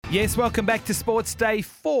Yes, welcome back to Sports Day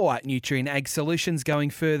 4 at Nutrien Ag Solutions, going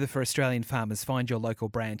further for Australian farmers. Find your local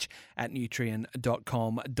branch at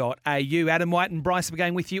nutrien.com.au. Adam White and Bryce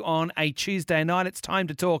again with you on a Tuesday night. It's time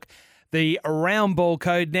to talk the round ball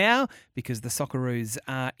code now because the Socceroos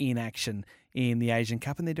are in action in the Asian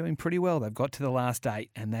Cup and they're doing pretty well. They've got to the last 8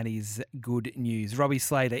 and that is good news. Robbie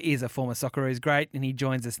Slater is a former Socceroos great and he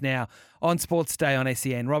joins us now on Sports Day on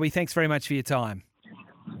SEN. Robbie, thanks very much for your time.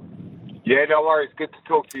 Yeah, no worries. Good to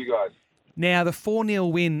talk to you guys. Now, the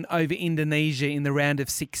 4-0 win over Indonesia in the round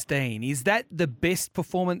of 16, is that the best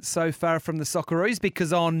performance so far from the Socceroos?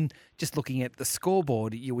 Because on just looking at the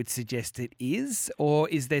scoreboard, you would suggest it is, or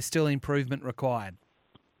is there still improvement required?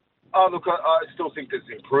 Oh, look, I still think there's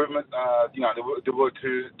improvement. There were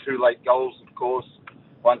two late goals, of course,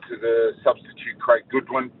 one to the substitute Craig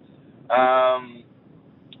Goodwin. And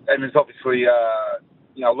there's obviously a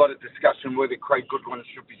lot of discussion whether Craig Goodwin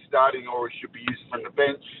should be starting or he should be used from the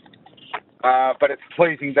bench. But it's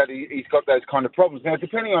pleasing that he's got those kind of problems. Now,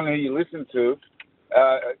 depending on who you listen to,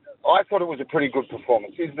 I thought it was a pretty good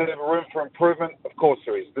performance. Is there room for improvement? Of course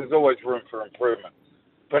there is. There's always room for improvement.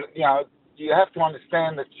 But, you have to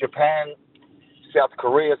understand that Japan, South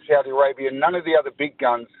Korea, Saudi Arabia, none of the other big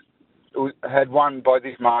guns had won by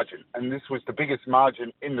this margin. And this was the biggest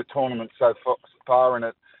margin in the tournament so far, and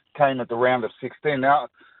it came at the round of 16. Now,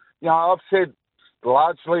 I've said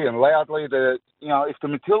largely and loudly that, if the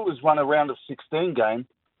Matildas won a round of 16 game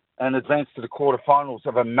and advanced to the quarterfinals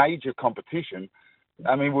of a major competition,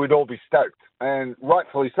 I mean, we'd all be stoked, and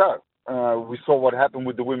rightfully so. We saw what happened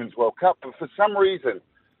with the Women's World Cup, but for some reason,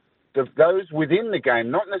 those within the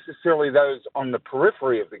game, not necessarily those on the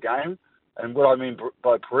periphery of the game, and what I mean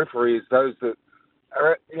by periphery is those that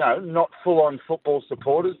are, not full-on football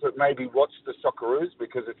supporters that maybe watch the Socceroos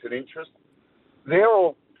because it's an interest. They're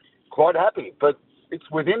all quite happy, but it's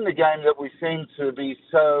within the game that we seem to be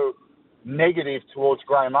so negative towards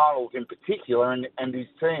Graham Arnold in particular and his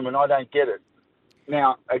team, and I don't get it.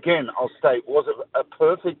 Now, again, I'll state, was it a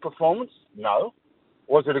perfect performance? No.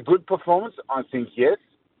 Was it a good performance? I think yes.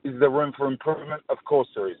 Is there room for improvement? Of course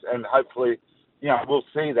there is, and hopefully, we'll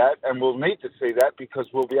see that, and we'll need to see that because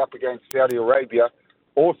we'll be up against Saudi Arabia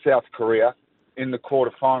or South Korea in the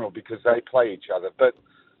quarterfinal because they play each other. But,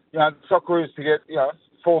 the Socceroos to get,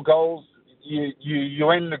 4 goals, you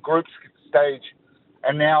end the group stage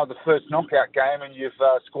and now the first knockout game and you've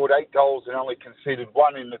scored 8 goals and only conceded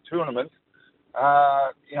 1 in the tournament,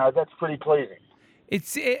 that's pretty pleasing.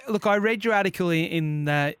 Look, I read your article in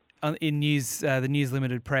News, the News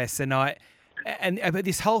Limited Press, and about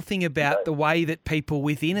this whole thing about the way that people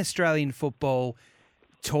within Australian football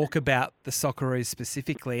talk about the Socceroos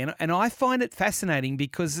specifically. And I find it fascinating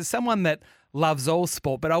because as someone that loves all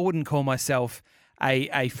sport, but I wouldn't call myself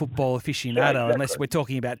a football aficionado exactly. Unless we're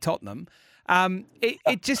talking about Tottenham.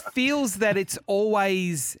 It just feels that it's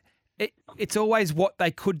always what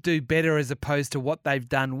they could do better as opposed to what they've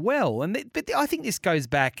done well. But I think this goes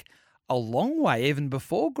back a long way, even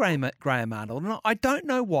before Graham Arnold. And I don't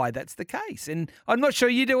know why that's the case. And I'm not sure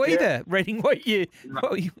you do either, reading what you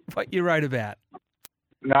wrote about.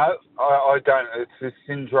 No, I don't. It's a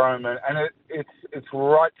syndrome, and it's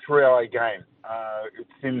right through our game.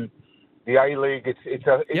 It's in the A-League. It's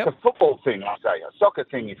a football thing, I say, a soccer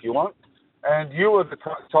thing, if you want. And you were the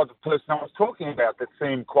type of person I was talking about that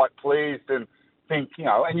seemed quite pleased and think,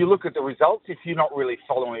 and you look at the results, if you're not really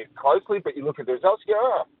following it closely, but you look at the results, you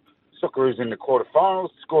go, Socceroos in the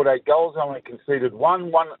quarterfinals, scored 8 goals, only conceded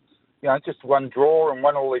 1, just 1 draw and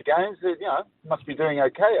won all their games. Must be doing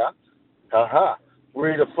okay, huh?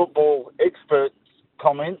 Read a football expert's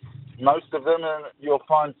comments, most of them, and you'll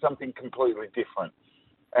find something completely different.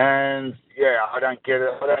 And I don't get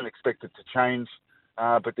it. I don't expect it to change.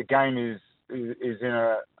 But the game is in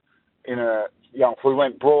a if we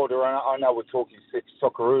went broader, and I know we're talking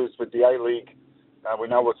Socceroos with the A-League. We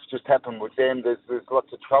know what's just happened with them. There's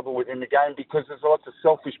lots of trouble within the game because there's lots of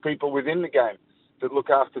selfish people within the game that look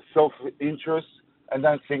after self-interest and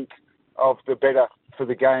don't think of the better for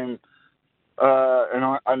the game.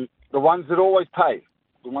 And the ones that always pay.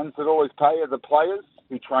 The ones that always pay are the players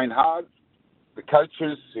who train hard, the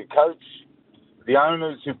coaches who coach, the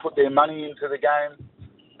owners who put their money into the game,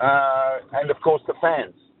 and of course the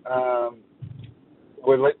fans.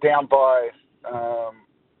 We're let down by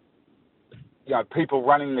people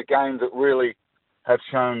running the game that really have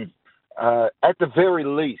shown, at the very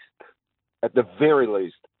least,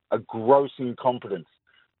 a gross incompetence.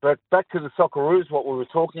 But back to the Socceroos, what we were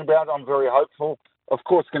talking about, I'm very hopeful. Of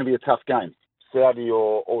course, it's going to be a tough game. Saudi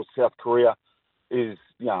or South Korea is,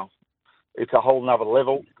 it's a whole nother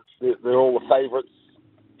level. They're all the favourites,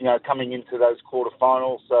 coming into those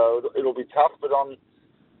quarterfinals. So it'll be tough. But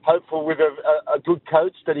hopeful with a good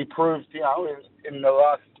coach that he proved, in the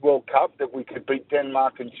last World Cup that we could beat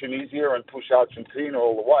Denmark and Tunisia and push Argentina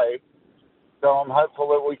all the way. So I'm hopeful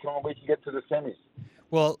that we can get to the semis.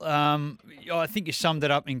 Well, I think you summed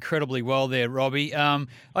it up incredibly well there, Robbie. I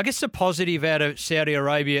guess the positive out of Saudi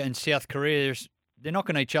Arabia and South Korea is they're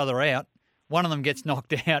knocking each other out. One of them gets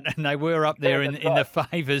knocked out, and they were up there in the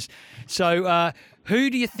favours. So, who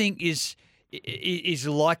do you think is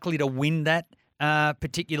likely to win that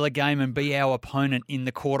particular game and be our opponent in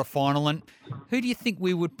the quarterfinal? And who do you think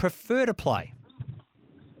we would prefer to play?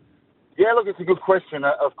 Yeah, look, it's a good question.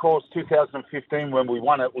 Of course, 2015, when we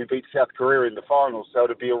won it, we beat South Korea in the final. So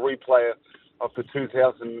to be a replay of the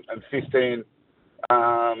 2015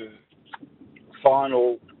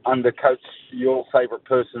 final under coach, your favourite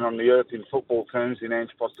person on the earth in football terms, in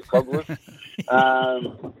Ange Postecoglou.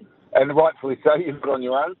 And rightfully so, you're not on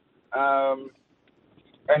your own.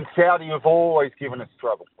 And Saudi have always given us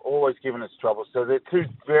trouble. So they're two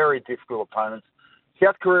very difficult opponents.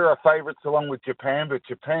 South Korea are favourites along with Japan, but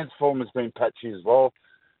Japan's form has been patchy as well.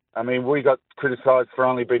 I mean, we got criticised for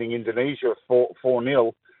only beating Indonesia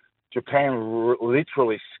 4-0. Japan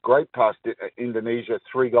literally scraped past Indonesia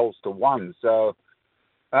 3-1. So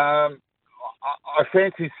I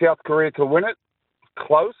fancy South Korea to win it.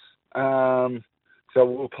 Close. So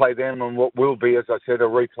we'll play them on what will be, as I said, a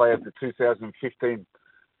replay of the 2015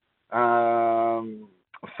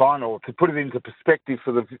 final. To put it into perspective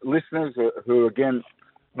for the listeners who, again,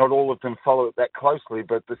 not all of them follow it that closely,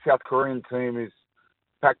 but the South Korean team is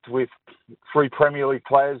packed with 3 Premier League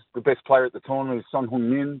players. The best player at the tournament is Son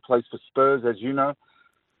Heung-min, plays for Spurs, as you know.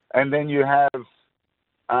 And then you have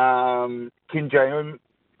Kim Jae-un,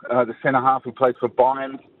 the centre-half who plays for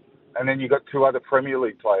Bayern. And then you've got 2 other Premier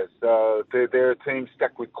League players. So they're a team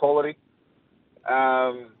stacked with quality.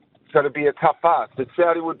 So it'd be a tough ask. But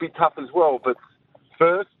Saudi would be tough as well. But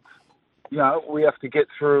first, we have to get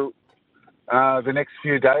through the next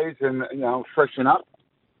few days and, freshen up,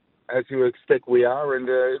 as you expect we are, and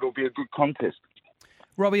it'll be a good contest.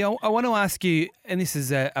 Robbie, I want to ask you, and this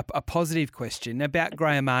is a positive question, about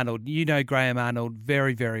Graham Arnold. You know Graham Arnold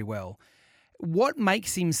very, very well. What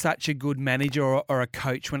makes him such a good manager or a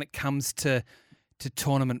coach when it comes to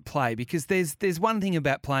tournament play? Because there's one thing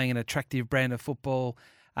about playing an attractive brand of football.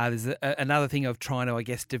 There's another thing of trying to, I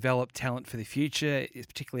guess, develop talent for the future,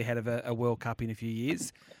 particularly ahead of a World Cup in a few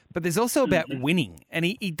years. But there's also about winning. And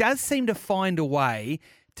he does seem to find a way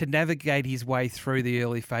to navigate his way through the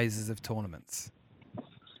early phases of tournaments.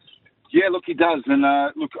 Yeah, look, he does. And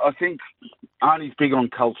look, I think Arnie's big on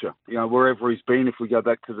culture. Wherever he's been, if we go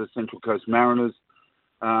back to the Central Coast Mariners,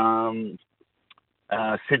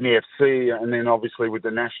 Sydney FC, and then obviously with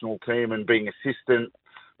the national team and being assistant,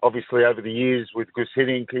 obviously over the years with Gus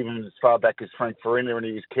Hiddink, even as far back as Frank Farina, and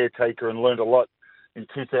he was caretaker and learned a lot in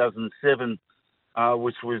 2007,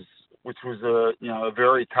 which was a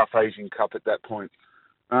very tough Asian Cup at that point.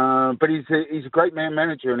 But he's a great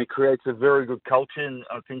manager, and he creates a very good culture, and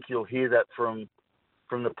I think you'll hear that from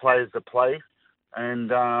the players that play.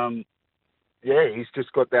 And he's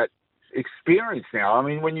just got that experience now. I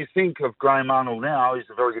mean, when you think of Graham Arnold now, he's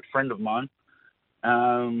a very good friend of mine.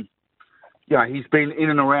 He's been in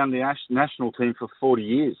and around the national team for 40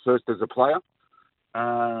 years, first as a player,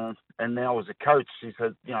 and now as a coach. He's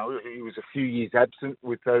had, he was a few years absent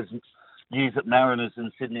with those years at Mariners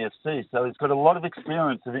and Sydney FC. So he's got a lot of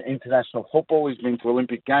experience in international football. He's been to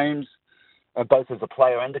Olympic Games, both as a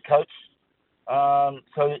player and a coach.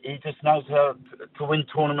 So he just knows how to win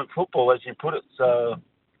tournament football, as you put it. So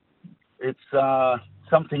it's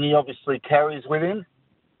something he obviously carries with him,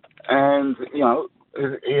 and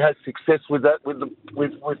he has success with that. With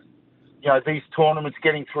these tournaments,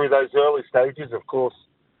 getting through those early stages. Of course,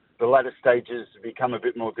 the latter stages become a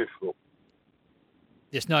bit more difficult.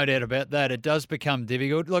 There's no doubt about that. It does become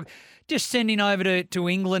difficult. Look, just sending over to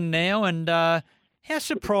England now, and how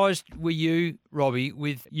surprised were you, Robbie,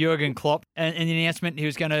 with Jurgen Klopp and the announcement he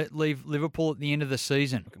was going to leave Liverpool at the end of the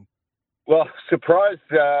season? Well, surprised,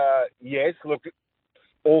 yes. Look,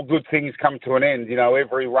 all good things come to an end.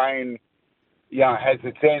 Every reign, has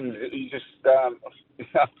its end. You just, I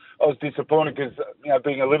was disappointed because,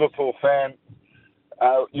 being a Liverpool fan,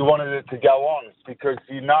 you wanted it to go on because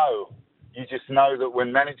you just know that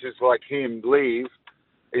when managers like him leave,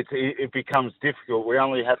 it becomes difficult. We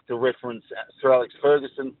only have to reference Sir Alex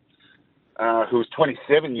Ferguson, who was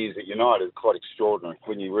 27 years at United, quite extraordinary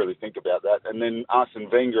when you really think about that. And then Arsene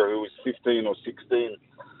Wenger, who was 15 or 16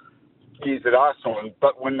 years at Arsenal.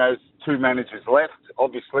 But when those two managers left,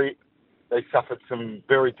 obviously they suffered some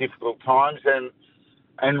very difficult times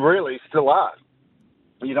and really still are.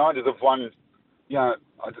 United have won,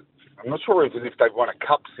 I'm not sure even if they've won a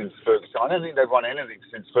cup since Ferguson. I don't think they've won anything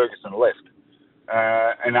since Ferguson left.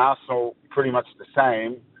 And Arsenal pretty much the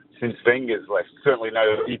same since Wenger's left. Certainly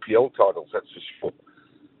no EPL titles, that's for sure.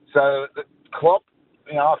 So Klopp,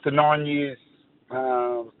 after 9 years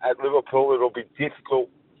at Liverpool, it'll be difficult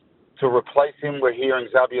to replace him. We're hearing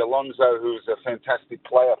Xabi Alonso, who's a fantastic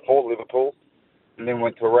player for Liverpool, and then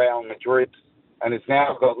went to Real Madrid, and has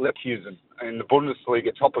now got Leverkusen in the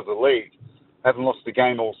Bundesliga, top of the league. Haven't lost a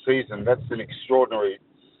game all season. That's an extraordinary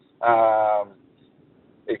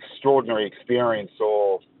experience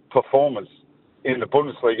or performance in the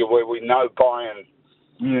Bundesliga, where we know Bayern,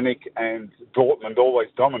 Munich and Dortmund always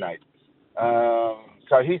dominate.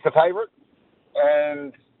 So he's the favourite,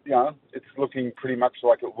 and it's looking pretty much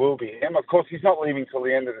like it will be him. Of course, he's not leaving till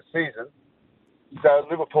the end of the season. So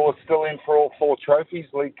Liverpool is still in for all 4 trophies: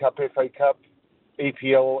 League Cup, FA Cup,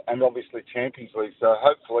 EPL, and obviously Champions League. So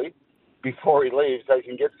hopefully, before he leaves, they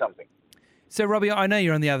can get something. So, Robbie, I know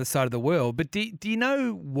you're on the other side of the world, but do you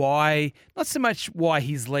know why, not so much why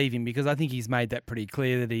he's leaving, because I think he's made that pretty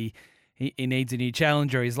clear that he needs a new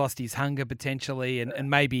challenger, he's lost his hunger potentially, and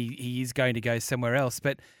maybe he is going to go somewhere else,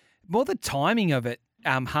 but more the timing of it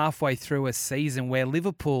halfway through a season where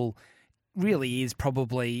Liverpool really is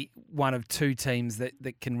probably one of 2 teams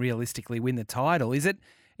that can realistically win the title. Is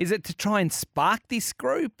it to try and spark this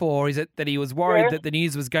group, or is it that he was worried that the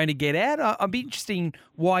news was going to get out? I'd be interested in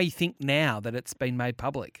why you think now that it's been made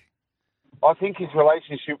public. I think his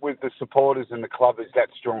relationship with the supporters and the club is that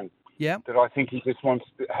strong. Yeah. That I think he just wants,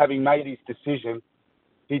 having made his decision,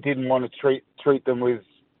 he didn't want to treat them with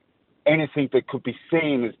anything that could be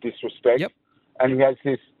seen as disrespect. Yep. And he has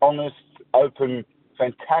this honest, open,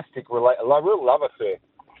 fantastic, real love affair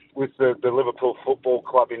with the Liverpool Football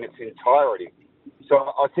Club in its entirety. So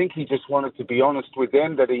I think he just wanted to be honest with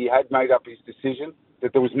them that he had made up his decision,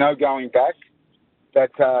 that there was no going back,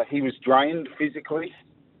 that he was drained physically,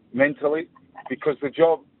 mentally, because the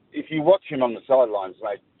job, if you watch him on the sidelines,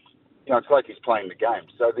 mate, it's like he's playing the game.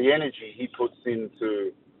 So the energy he puts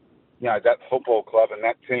into, that football club and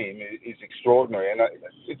that team is extraordinary. And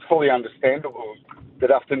it's fully understandable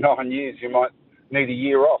that after 9 years you might need a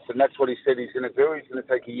year off. And that's what he said he's going to do. He's going to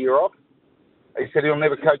take a year off. He said he'll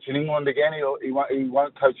never coach in England again. He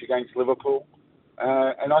won't coach against Liverpool.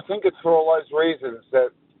 And I think it's for all those reasons that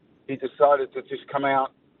he decided to just come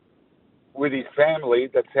out with his family.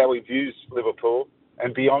 That's how he views Liverpool.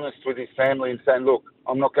 And be honest with his family and saying, look,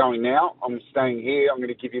 I'm not going now. I'm staying here. I'm going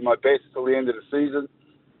to give you my best till the end of the season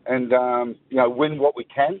and, win what we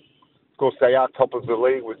can. Of course, they are top of the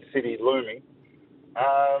league with City looming.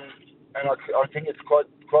 And I think it's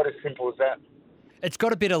quite as simple as that. It's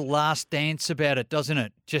got a bit of last dance about it, doesn't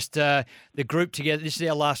it? Just the group together. This is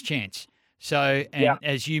our last chance. So,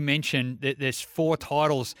 as you mentioned, there's 4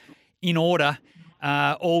 titles in order,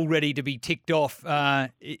 all ready to be ticked off.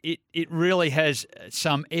 It really has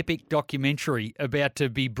some epic documentary about to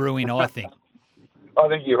be brewing, I think. I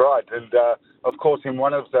think you're right. And, of course, in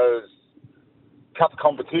one of those cup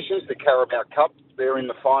competitions, the Carabao Cup, they're in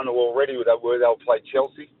the final already where they'll play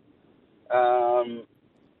Chelsea.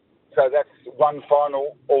 So that's one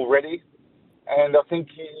final already. And I think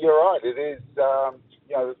you're right. It is,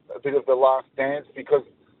 a bit of the last dance because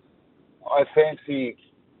I fancy,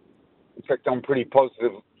 in fact, I'm pretty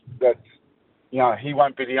positive that, he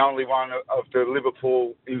won't be the only one of the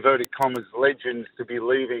Liverpool, inverted commas, legends to be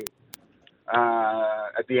leaving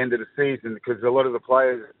at the end of the season, because a lot of the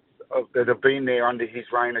players that have been there under his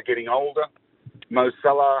reign are getting older. Mo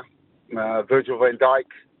Salah, Virgil van Dijk,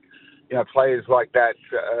 players like that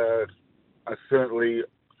are certainly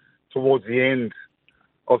towards the end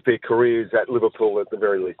of their careers at Liverpool at the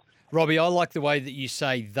very least. Robbie, I like the way that you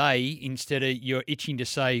say they instead of you're itching to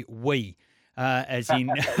say we, as in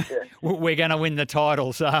we're going to win the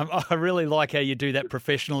titles. I really like how you do that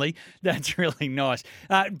professionally. That's really nice.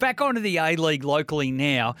 Back onto the A-League locally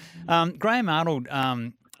now. Graham Arnold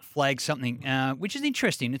flagged something, which is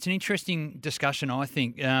interesting. It's an interesting discussion, I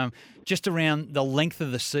think, just around the length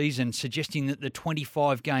of the season, suggesting that the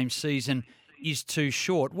 25-game season is too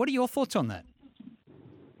short. What are your thoughts on that?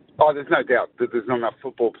 Oh, there's no doubt that there's not enough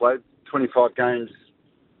football played. 25 games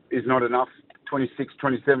is not enough. 26,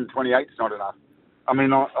 27, 28 is not enough. I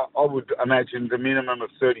mean, I would imagine the minimum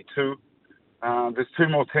of 32. There's 2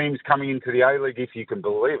 more teams coming into the A-League, if you can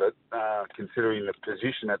believe it, considering the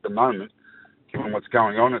position at the moment, given what's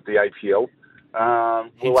going on at the APL.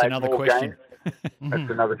 We'll add another more question. Games.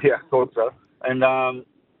 That's another, I thought so. And,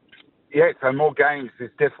 so more games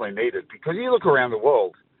is definitely needed because you look around the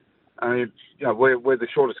world, I mean, we're the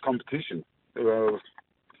shortest competition, and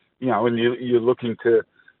you're looking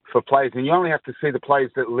for players, and you only have to see the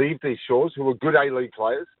players that leave these shores who are good A-League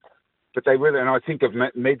players, but they really, and I think of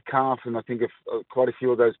Metcalf, and I think of quite a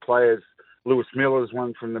few of those players. Lewis Miller's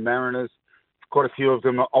one from the Mariners. Quite a few of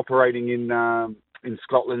them are operating in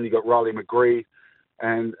Scotland. You got Riley McGree,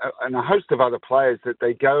 and a host of other players that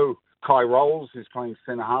they go. Kai Rolls is playing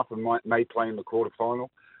centre half and may play in the quarterfinal.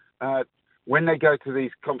 When they go to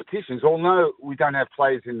these competitions, although we don't have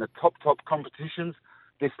players in the top competitions,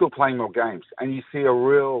 they're still playing more games, and you see a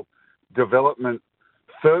real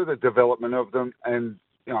further development of them. And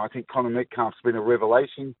I think Connor Metcalf's been a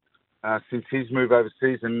revelation since his move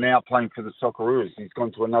overseas, and now playing for the Socceroos. He's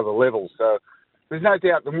gone to another level. So there's no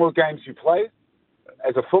doubt the more games you play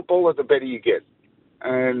as a footballer, the better you get.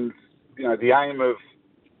 And the aim of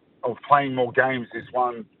playing more games is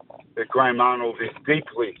one that Graham Arnold is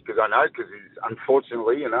deeply, because he's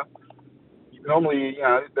unfortunately, normally,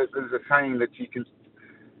 there's a saying that you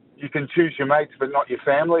can choose your mates but not your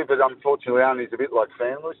family, but unfortunately Arnie's a bit like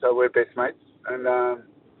family, so we're best mates. And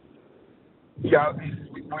we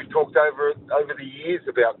talked over the years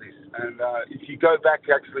about this, and if you go back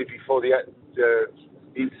actually before the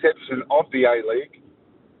inception of the A-League,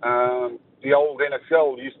 the old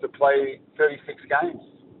NFL used to play 36 games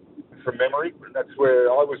from memory. That's where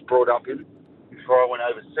I was brought up in before I went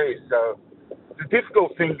overseas. So the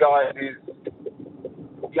difficult thing, guys, is,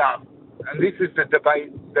 and this is the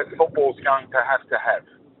debate that football's going to have.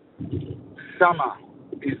 Summer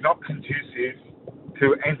is not conducive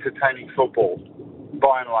to entertaining football,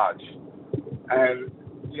 by and large. And,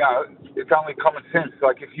 it's only common sense.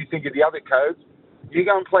 Like, if you think of the other codes, you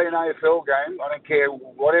go and play an AFL game, I don't care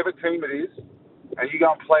whatever team it is, and you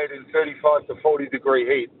go and play it in 35 to 40 degree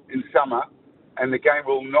heat in summer, and the game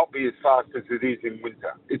will not be as fast as it is in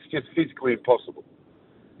winter. It's just physically impossible.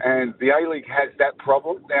 And the A-League has that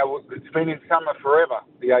problem. Now, it's been in summer forever,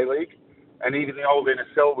 the A-League, and even the old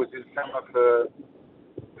NSL was in summer for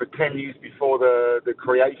 10 years before the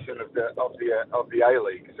creation of the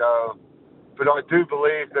A-League. So, but I do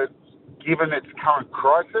believe that given its current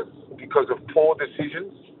crisis, because of poor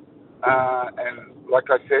decisions, and like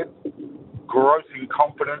I said, gross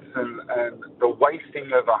incompetence and the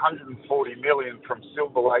wasting of $140 million from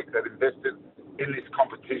Silver Lake that invested in this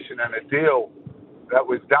competition, and a deal that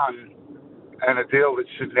was done, and a deal that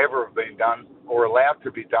should never have been done or allowed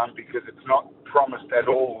to be done, because it's not promised at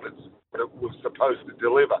all what it was supposed to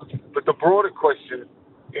deliver. But the broader question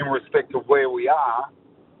in respect of where we are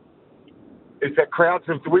is that crowds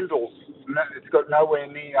have dwindled. It's got nowhere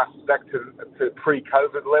near back to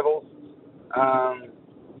pre-COVID levels.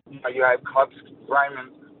 You have clubs,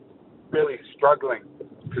 Raymond, really struggling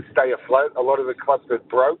to stay afloat. A lot of the clubs that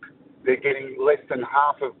broke, they're getting less than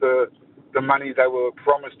half of the money they were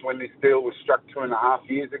promised when this deal was struck 2.5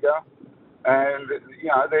 years ago. And,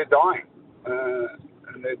 they're dying,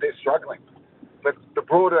 and they're struggling. But the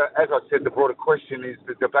broader question is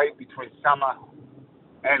the debate between summer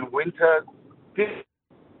and winter. Because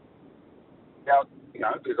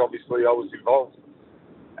obviously I was involved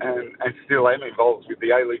and still am involved with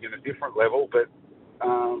the A-League in a different level, but,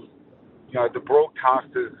 the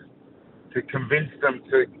broadcasters, to convince them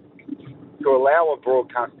to allow a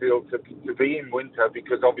broadcast deal to be in winter,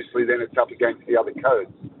 because obviously then it's up against the other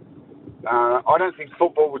codes. I don't think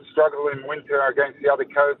football would struggle in winter against the other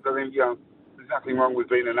codes. I think, there's nothing wrong with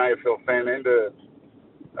being an AFL fan and a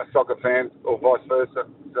soccer fan, or vice versa.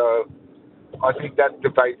 So I think that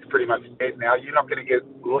debate's pretty much dead now. You're not going to get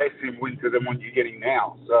less in winter than what you're getting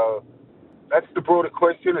now. So that's the broader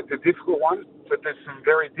question. It's a difficult one, but there's some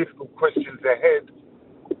very difficult questions ahead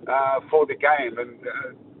for the game. And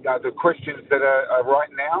the questions that are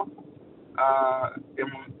right now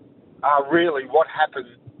are really what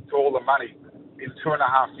happened to all the money in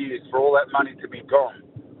 2.5 years, for all that money to be gone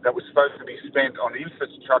that was supposed to be spent on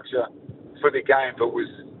infrastructure for the game, but was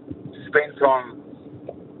spent on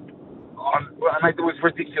there was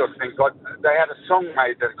ridiculous things. Like, they had a song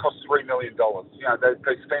made that cost $3 million.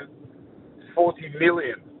 They spent $40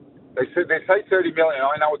 million. They say $30 million.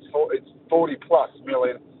 I know it's 40 plus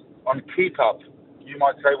million on keep up. You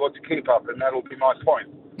might say, what's keep up? And that'll be my point.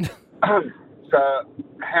 So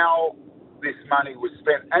how this money was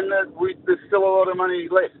spent, and there's still a lot of money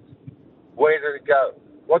left. Where did it go?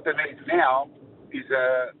 What there needs now is,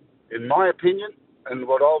 in my opinion, and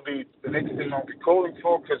the next thing I'll be calling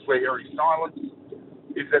for, because we're hearing silence,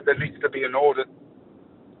 is that there needs to be an audit.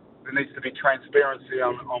 There needs to be transparency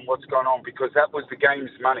on what's gone on, because that was the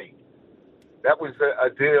game's money. That was a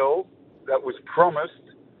deal that was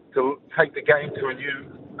promised to take the game to a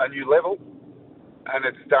new level, and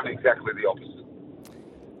it's done exactly the opposite.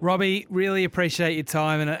 Robbie, really appreciate your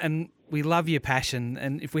time, and we love your passion.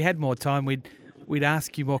 And if we had more time, we'd we'd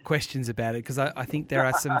ask you more questions about it, because I think there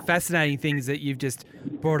are some fascinating things that you've just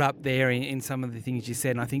brought up there in some of the things you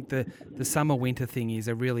said. And I think the summer-winter thing is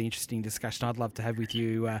a really interesting discussion I'd love to have with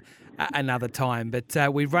you another time.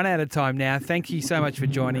 But we've run out of time now. Thank you so much for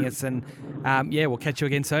joining us. And, we'll catch you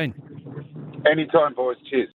again soon. Anytime, Paul.